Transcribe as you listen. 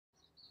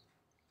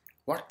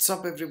What's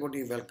up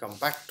everybody, welcome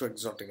back to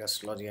Exotic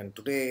Astrology, and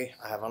today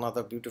I have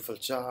another beautiful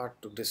chart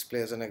to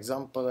display as an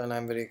example, and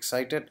I'm very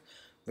excited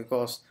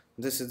because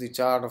this is the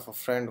chart of a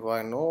friend who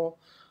I know,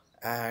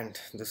 and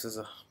this is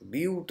a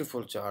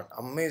beautiful chart,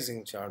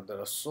 amazing chart. There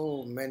are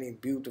so many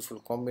beautiful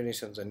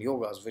combinations and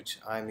yogas which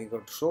I'm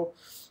eager to show.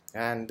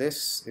 And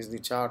this is the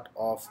chart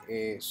of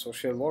a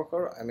social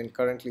worker. I mean,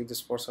 currently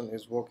this person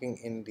is working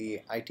in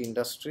the IT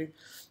industry,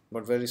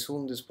 but very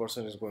soon this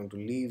person is going to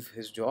leave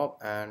his job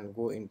and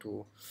go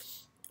into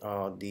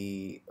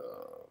the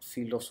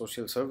field of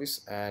social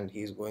service, and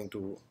he is going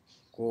to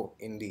go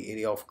in the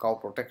area of cow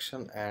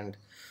protection and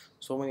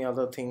so many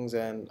other things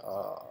and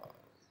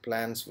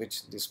plans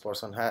which this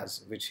person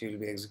has, which he will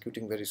be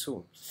executing very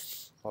soon.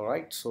 All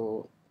right,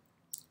 so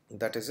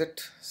that is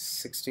it.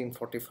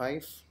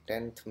 1645,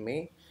 10th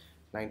May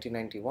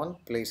 1991.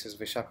 Place is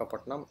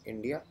Vishakhapatnam,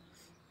 India,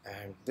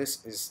 and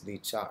this is the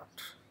chart.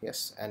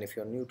 Yes, and if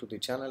you're new to the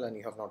channel and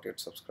you have not yet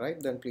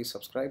subscribed, then please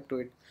subscribe to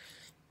it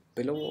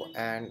below.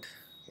 And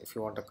if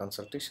you want a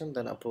consultation,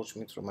 then approach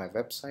me through my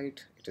website.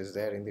 It is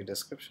there in the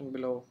description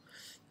below.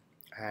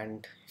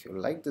 And if you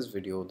like this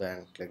video,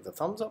 then click the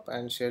thumbs up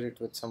and share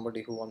it with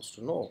somebody who wants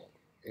to know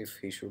if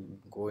he should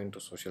go into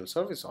social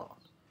service or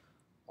not.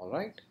 All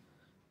right,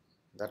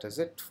 that is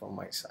it from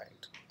my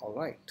side. All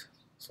right,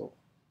 so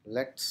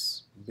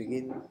let's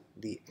begin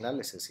the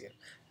analysis here.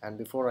 And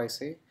before I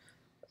say,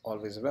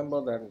 always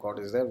remember that God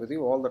is there with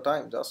you all the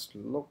time. Just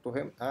look to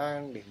him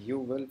and you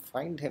will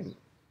find him.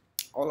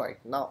 All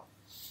right, now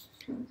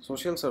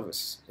social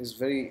service is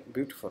very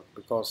beautiful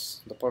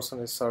because the person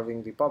is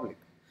serving the public,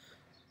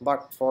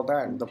 but for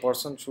that the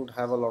person should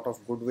have a lot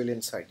of goodwill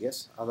inside.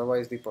 Yes,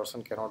 otherwise the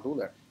person cannot do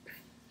that.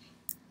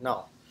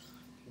 Now,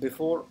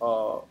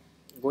 before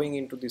going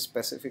into the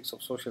specifics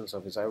of social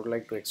service, I would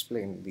like to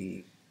explain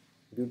the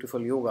beautiful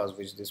yogas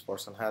which this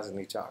person has in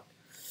the chart.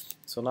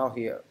 So now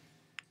here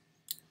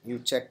you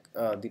check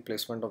the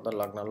placement of the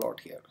Lagna Lord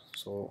here.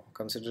 So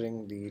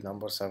considering the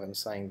number 7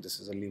 sign,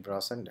 this is a Libra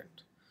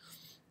ascendant.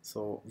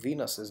 So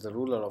Venus is the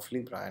ruler of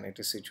Libra and it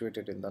is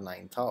situated in the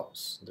 9th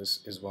house.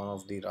 This is one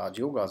of the Raj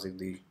Yogas. If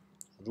the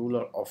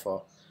ruler of a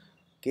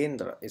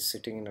Kendra is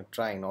sitting in a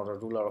trine, or a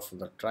ruler of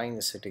the trine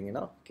is sitting in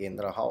a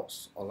Kendra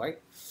house.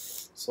 Alright.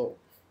 So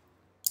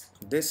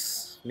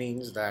this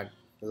means that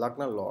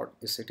Lagna Lord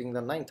is sitting in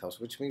the 9th house,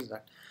 which means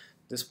that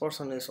this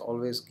person is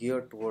always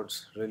geared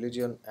towards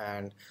religion,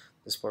 and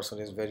this person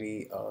is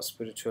very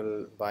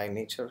spiritual by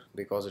nature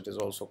because it is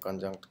also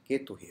conjunct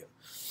Ketu here.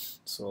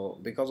 So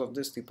because of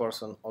this, the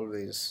person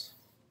always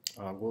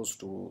goes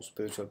to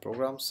spiritual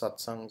programs,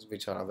 satsangs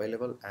which are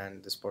available,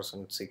 and this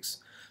person seeks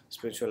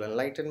spiritual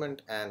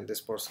enlightenment, and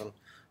this person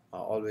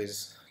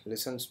always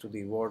listens to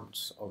the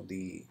words of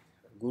the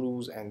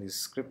gurus and the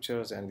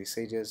scriptures and the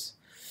sages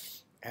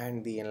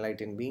and the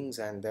enlightened beings,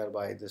 and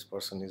thereby this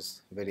person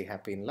is very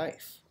happy in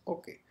life.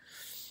 Okay,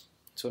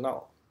 so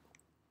now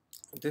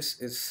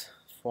this is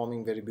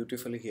forming very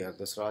beautifully here.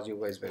 This Raj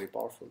Yoga is very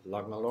powerful.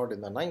 Lagna Lord in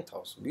the 9th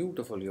house,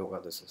 beautiful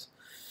yoga this is.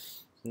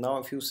 Now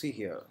if you see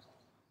here,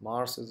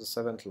 Mars is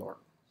the 7th Lord.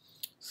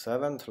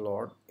 7th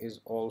Lord is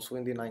also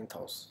in the 9th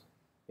house.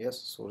 Yes,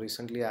 so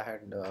recently I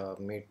had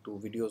made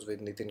 2 videos with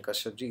Nitin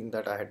Kashyapji. In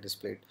that I had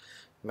displayed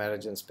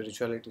marriage and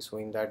spirituality. So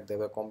in that there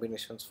were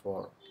combinations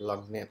for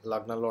Lagna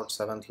Lord,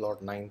 7th Lord,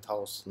 9th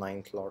house,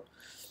 9th Lord.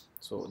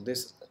 So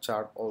this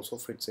chart also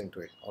fits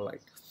into it.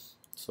 Alright,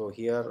 so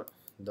here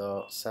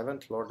the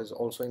 7th Lord is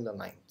also in the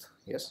 9th.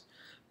 Yes,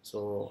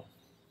 so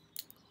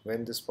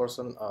when this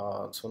person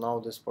so now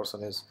this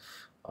person is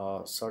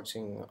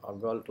searching a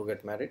girl to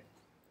get married,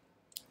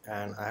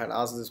 and I had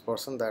asked this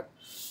person that,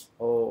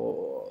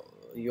 oh,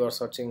 you are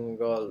searching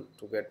girl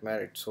to get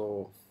married,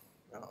 so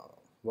uh,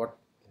 what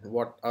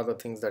what are the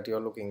things that you are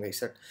looking? They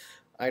said,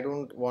 I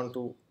don't want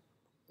to,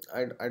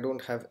 I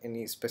don't have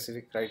any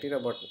specific criteria,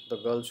 but the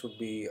girl should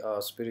be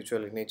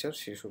spiritual in nature,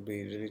 she should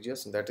be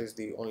religious. That is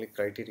the only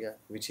criteria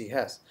which he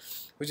has,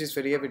 which is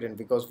very evident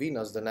because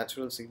Venus, the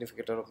natural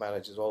significator of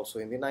marriage, is also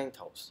in the 9th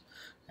house,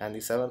 and the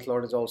 7th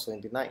Lord is also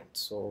in the 9th.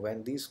 So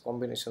when these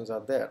combinations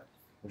are there,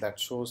 that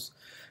shows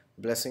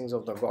blessings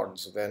of the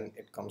gods when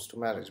it comes to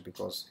marriage,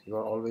 because you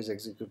are always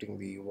executing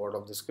the word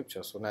of the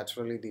scripture. So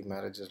naturally the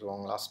marriage is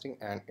long lasting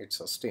and it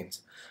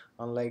sustains,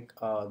 unlike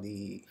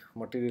the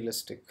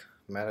materialistic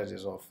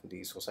marriages of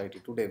the society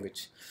today,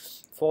 which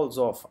falls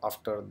off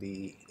after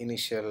the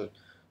initial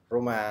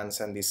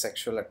romance and the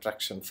sexual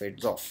attraction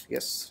fades off.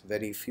 Yes,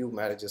 very few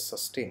marriages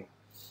sustain,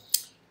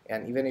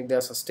 and even if they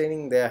are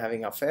sustaining, they are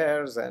having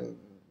affairs, and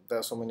there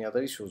are so many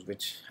other issues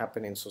which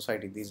happen in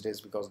society these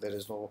days because there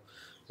is no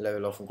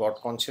level of God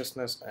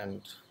consciousness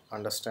and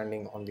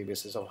understanding on the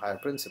basis of higher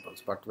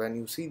principles. But when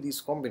you see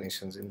these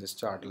combinations in this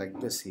chart like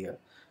this here,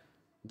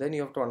 then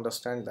you have to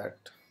understand that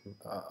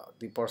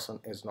the person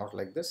is not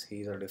like this,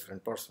 he is a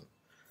different person.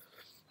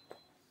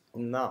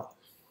 Now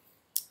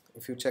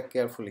if you check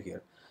carefully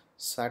here,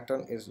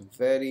 Saturn is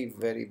very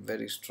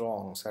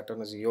strong.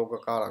 Saturn is Yoga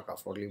Karaka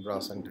for Libra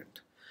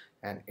ascendant,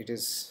 and it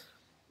is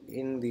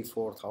in the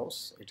 4th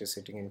house. It is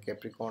sitting in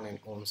Capricorn in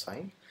own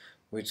sign,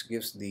 which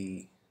gives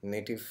the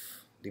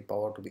native the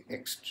power to be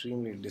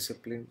extremely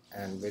disciplined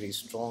and very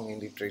strong in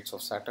the traits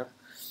of Saturn,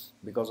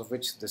 because of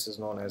which this is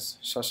known as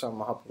Shasha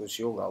Mahapurush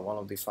Yoga, one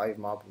of the five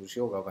Mahapurush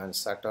Yoga, when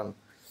Saturn,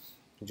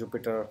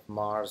 Jupiter,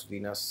 Mars,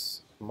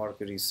 Venus,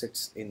 Mercury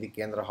sits in the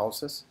Kendra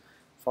houses,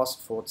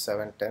 1st, 4th,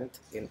 7th, 10th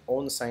in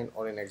own sign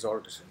or in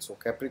exaltation. So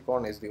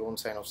Capricorn is the own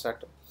sign of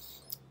Saturn.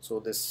 So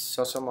this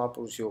Shasha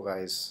Mahapurush Yoga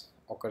is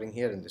occurring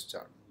here in this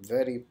chart.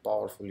 Very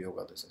powerful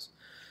yoga this is.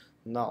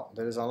 Now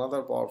there is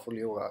another powerful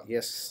yoga.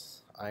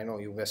 Yes, I know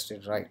you guessed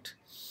it right.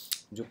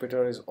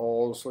 Jupiter is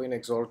also in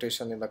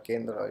exaltation in the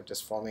Kendra. It is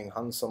forming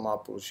Hansa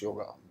Mahapurush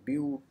Yoga.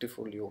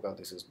 Beautiful yoga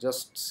this is.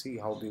 Just see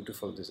how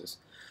beautiful this is.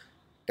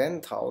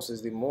 10th house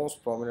is the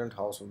most prominent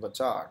house of the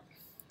chart.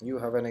 You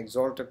have an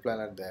exalted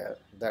planet there,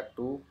 that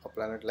too a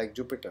planet like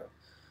Jupiter,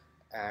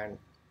 and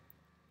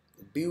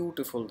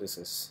beautiful this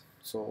is.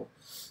 So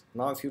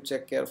now if you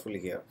check carefully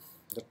here,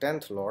 the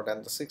 10th lord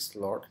and the 6th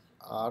lord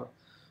are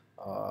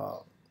uh,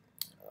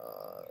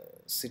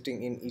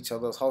 sitting in each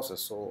other's houses.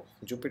 So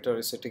Jupiter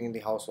is sitting in the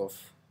house of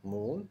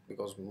moon,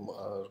 because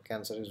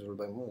Cancer is ruled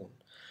by moon,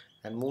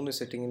 and moon is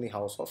sitting in the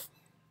house of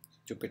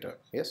Jupiter,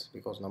 yes,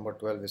 because number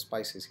 12 is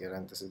Pisces here,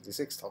 and this is the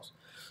 6th house.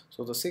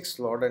 So the 6th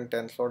lord and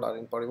 10th lord are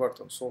in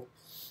Parivartan. So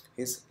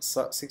his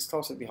 6th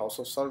house is the house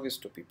of service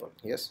to people,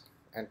 yes.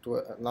 And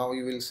to now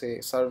you will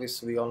say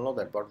service, we all know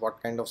that, but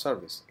what kind of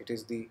service? It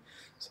is the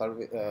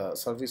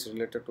service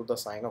related to the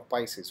sign of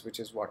Pisces, which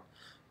is what?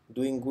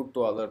 Doing good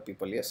to other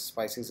people, yes.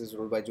 Pisces is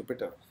ruled by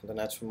Jupiter, the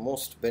natural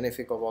most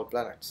benefic of all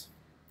planets.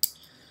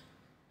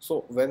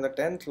 So when the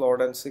 10th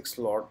lord and 6th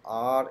lord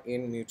are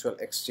in mutual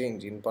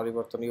exchange in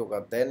Parivartana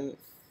Yoga, then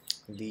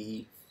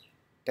the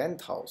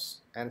 10th house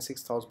and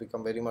 6th house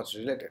become very much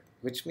related,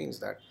 which means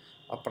that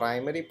a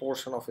primary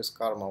portion of his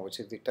karma,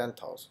 which is the 10th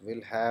house,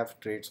 will have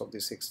traits of the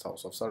 6th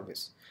house of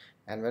service.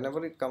 And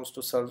whenever it comes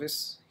to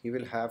service, he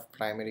will have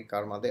primary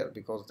karma there,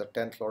 because the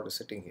 10th lord is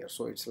sitting here.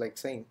 So it's like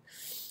saying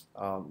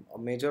a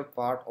major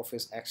part of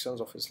his actions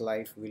of his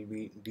life will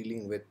be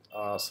dealing with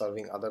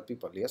serving other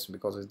people, yes,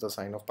 because it's the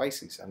sign of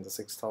Pisces and the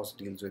 6th house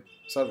deals with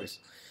service,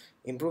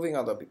 improving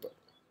other people.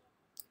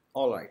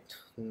 Alright,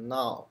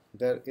 now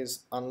there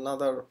is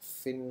another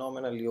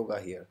phenomenal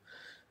yoga here,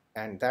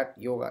 and that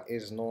yoga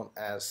is known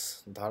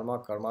as Dharma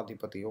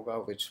Karmadhipati Yoga,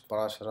 which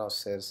Parashara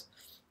says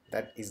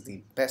that is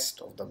the best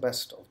of the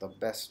best of the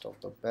best of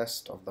the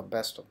best of the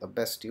best of the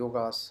best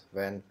yogas,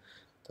 when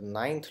the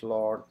 9th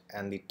lord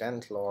and the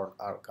 10th lord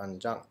are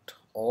conjunct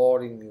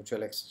or in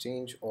mutual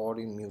exchange or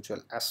in mutual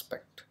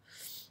aspect.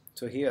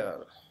 So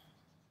here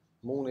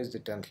moon is the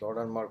 10th lord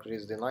and Mercury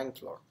is the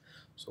 9th lord.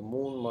 So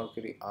moon,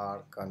 Mercury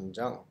are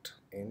conjunct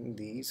in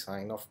the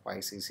sign of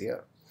Pisces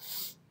here.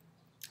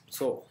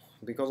 So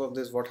because of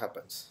this, what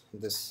happens?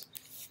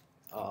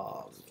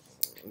 Uh,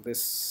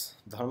 this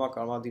Dharma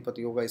Karma Dipati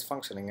Yoga is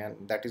functioning,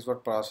 and that is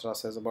what Parashara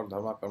says about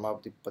Dharma Karma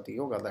Dipati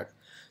Yoga, that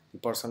the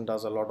person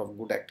does a lot of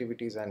good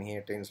activities and he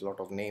attains a lot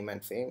of name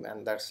and fame,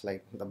 and that's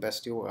like the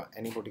best yoga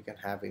anybody can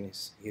have in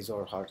his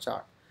or her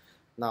chart.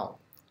 Now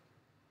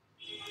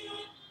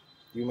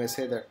you may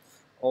say that,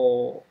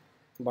 oh,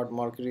 but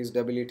Mercury is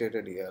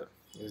debilitated here,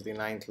 is the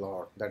 9th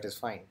lord, that is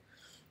fine,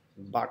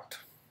 but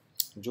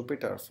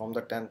Jupiter from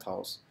the 10th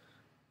house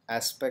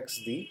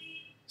aspects the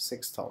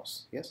 6th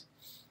house, yes.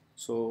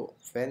 So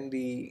when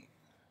the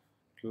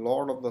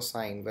lord of the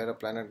sign where a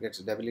planet gets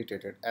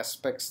debilitated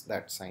aspects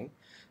that sign,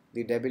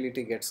 the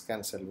debility gets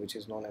cancelled, which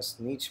is known as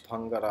Nich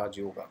Bhanga Raj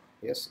Yoga,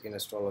 yes, in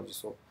astrology.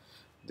 So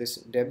this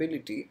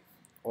debility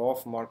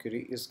of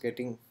Mercury is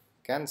getting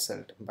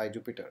cancelled by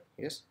Jupiter,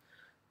 yes.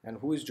 And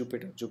who is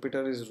Jupiter?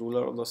 Jupiter is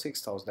ruler of the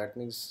 6th house. That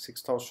means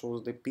 6th house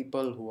shows the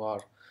people who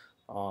are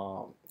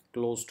uh,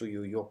 close to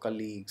you, your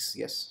colleagues,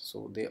 yes.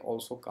 So they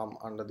also come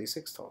under the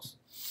 6th house.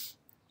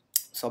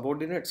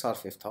 Subordinates are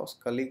 5th house,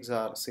 colleagues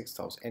are 6th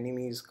house,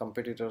 enemies,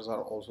 competitors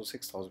are also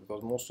 6th house,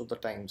 because most of the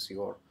times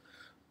your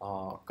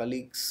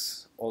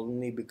colleagues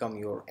only become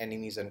your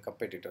enemies and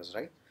competitors,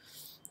 right?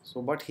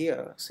 So but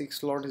here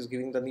 6th lord is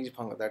giving the Nij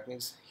Bhanga. That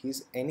means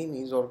his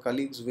enemies or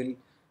colleagues will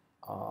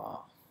uh,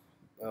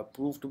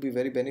 prove to be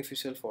very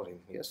beneficial for him,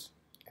 yes,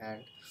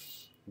 and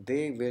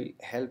they will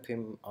help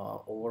him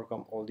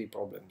overcome all the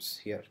problems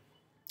here.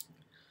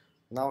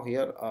 Now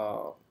here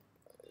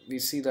we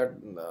see that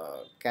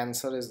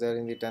Cancer is there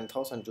in the 10th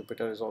house and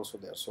Jupiter is also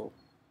there. So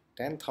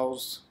 10th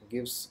house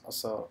gives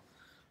us a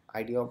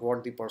idea of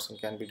what the person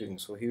can be doing.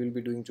 So he will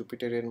be doing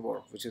Jupiterian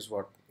work, which is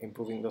what?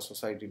 Improving the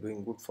society,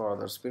 doing good for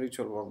others,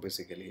 spiritual work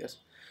basically, yes.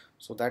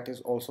 So that is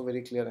also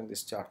very clear in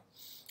this chart.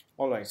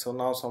 Alright, so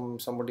now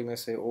somebody may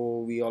say,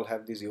 oh, we all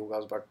have these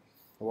yogas, but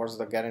what's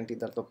the guarantee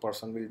that the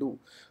person will do?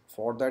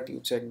 For that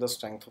you check the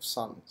strength of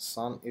Sun.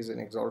 Sun is in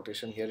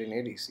exaltation here in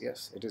Aries,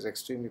 yes, it is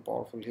extremely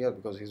powerful here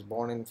because he's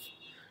born in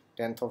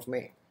 10th of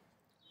May,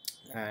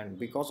 and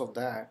because of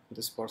that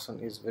this person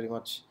is very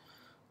much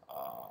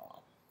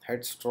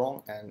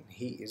headstrong, and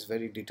he is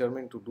very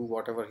determined to do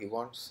whatever he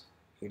wants.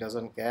 He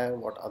doesn't care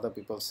what other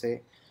people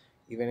say,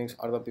 even if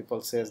other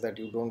people says that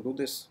you don't do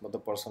this, but the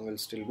person will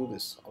still do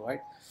this. All right,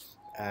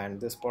 and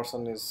this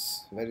person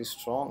is very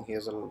strong. He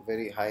has a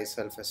very high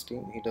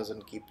self-esteem. He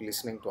doesn't keep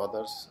listening to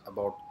others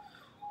about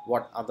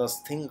what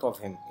others think of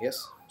him.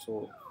 Yes,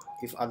 so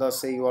if others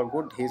say you are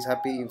good, he's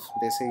happy. If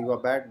they say you are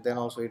bad, then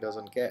also he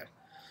doesn't care.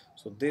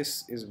 So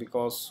this is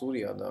because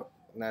Surya, the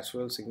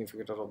natural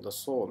significator of the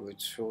soul,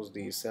 which shows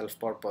the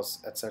self-purpose,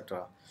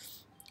 etc.,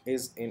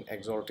 is in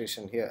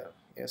exaltation here.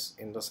 Yes,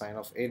 in the sign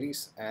of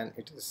Aries, and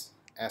it is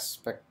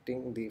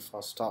aspecting the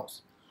first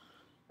house.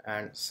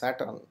 And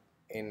Saturn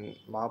in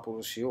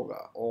Mahapurush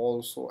Yoga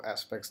also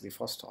aspects the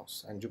first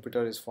house, and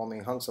Jupiter is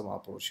forming Hansa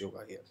Mahapurush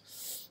Yoga here.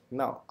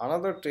 Now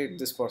another trait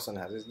this person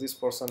has is this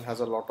person has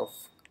a lot of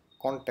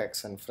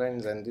contacts and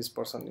friends, and this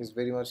person is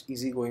very much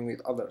easygoing with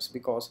others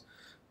because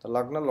the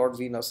Lagna Lord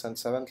Venus and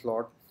 7th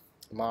Lord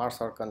Mars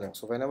are conjunct.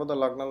 So whenever the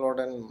Lagna Lord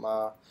and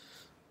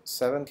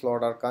 7th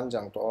Lord are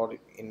conjunct or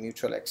in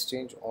mutual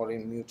exchange or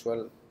in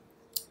mutual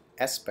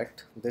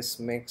aspect, this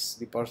makes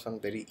the person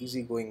very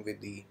easygoing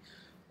with the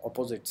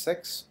opposite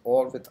sex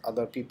or with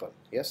other people.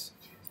 Yes,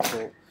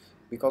 so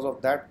because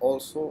of that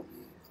also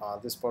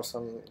this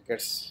person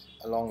gets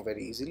along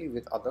very easily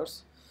with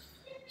others.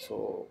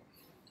 So,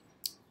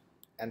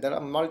 and there are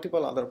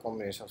multiple other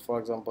combinations. For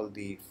example,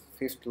 the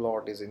 5th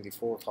lord is in the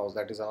 4th house.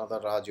 That is another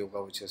Raj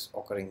Yoga which is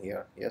occurring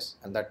here. Yes,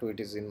 and that too it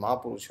is in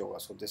Mahapurush Yoga.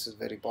 So this is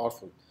very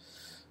powerful.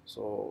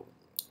 So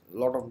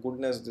lot of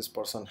goodness this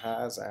person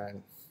has,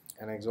 and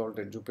an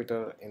exalted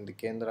Jupiter in the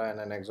Kendra and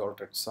an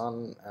exalted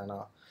Sun and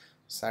a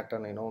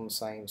Saturn in own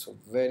sign. So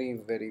very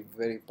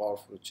very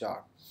powerful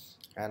chart.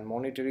 And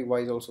monetary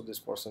wise also this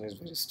person is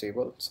very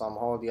stable.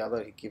 Somehow or the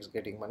other he keeps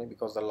getting money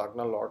because the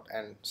Lagna Lord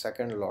and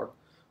 2nd Lord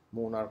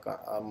Moon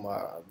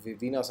are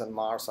Venus and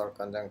Mars are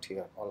conjunct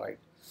here. All right,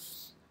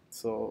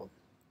 so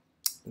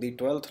the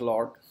 12th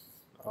Lord,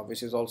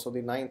 which is also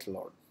the 9th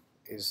Lord,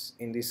 is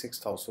in the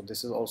 6th house. So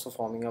this is also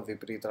forming a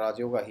Viparita Raj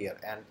Yoga here,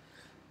 and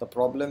the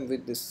problem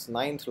with this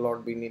 9th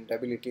Lord being in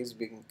debility is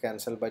being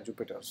cancelled by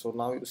Jupiter. So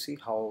now you see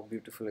how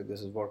beautifully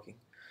this is working.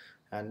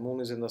 And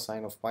Moon is in the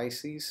sign of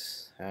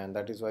Pisces, and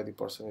that is why the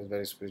person is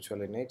very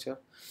spiritual in nature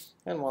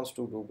and wants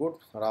to do good.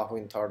 Rahu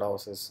in 3rd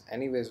house is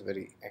anyways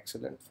very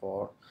excellent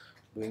for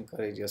doing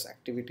courageous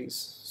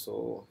activities.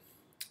 So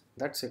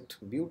that's it,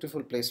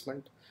 beautiful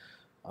placement.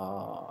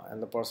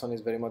 And the person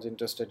is very much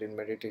interested in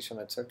meditation,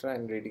 etc.,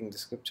 and reading the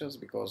scriptures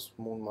because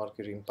Moon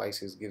Mercury in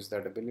Pisces gives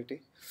that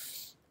ability.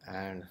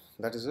 And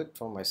that is it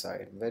from my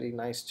side. Very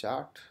nice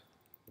chart,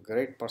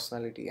 great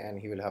personality, and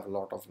he will have a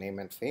lot of name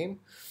and fame,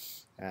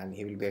 and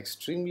he will be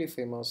extremely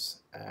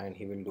famous, and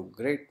he will do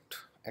great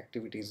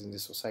activities in the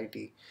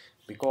society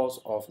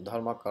because of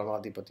Dharma Karma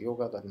Adhipati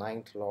Yoga, the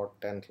 9th Lord,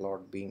 10th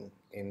Lord being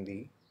in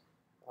the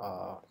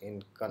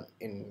in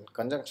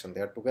conjunction.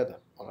 They are together.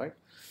 All right,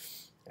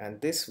 and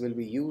this will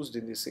be used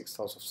in the 6th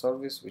house of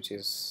service, which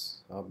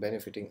is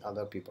benefiting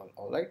other people.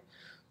 All right,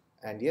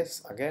 and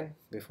yes, again,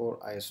 before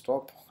I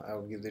stop, I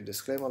will give the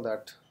disclaimer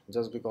that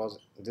just because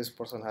this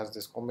person has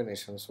this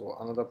combination, so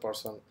another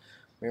person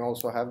may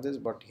also have this,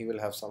 but he will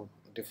have some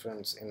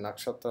difference in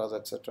nakshatras,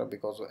 etc.,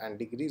 because and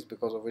degrees,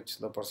 because of which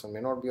the person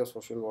may not be a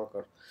social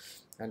worker.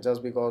 And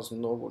just because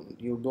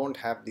you don't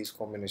have these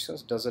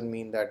combinations doesn't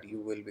mean that you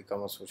will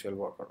become a social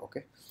worker.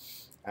 Okay,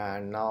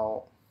 and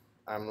now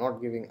I'm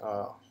not giving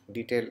a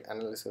detailed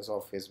analysis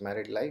of his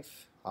married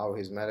life, how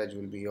his marriage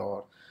will be,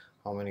 or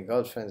how many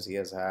girlfriends he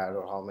has had,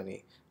 or how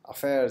many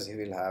affairs he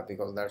will have,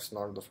 because that's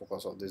not the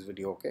focus of this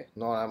video. Okay,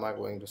 nor am I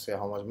going to say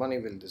how much money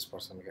will this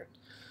person get.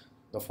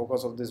 The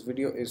focus of this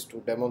video is to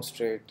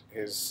demonstrate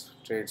his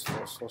traits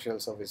for social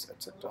service,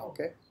 etc.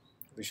 Okay,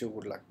 wish you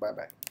good luck. Bye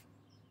bye.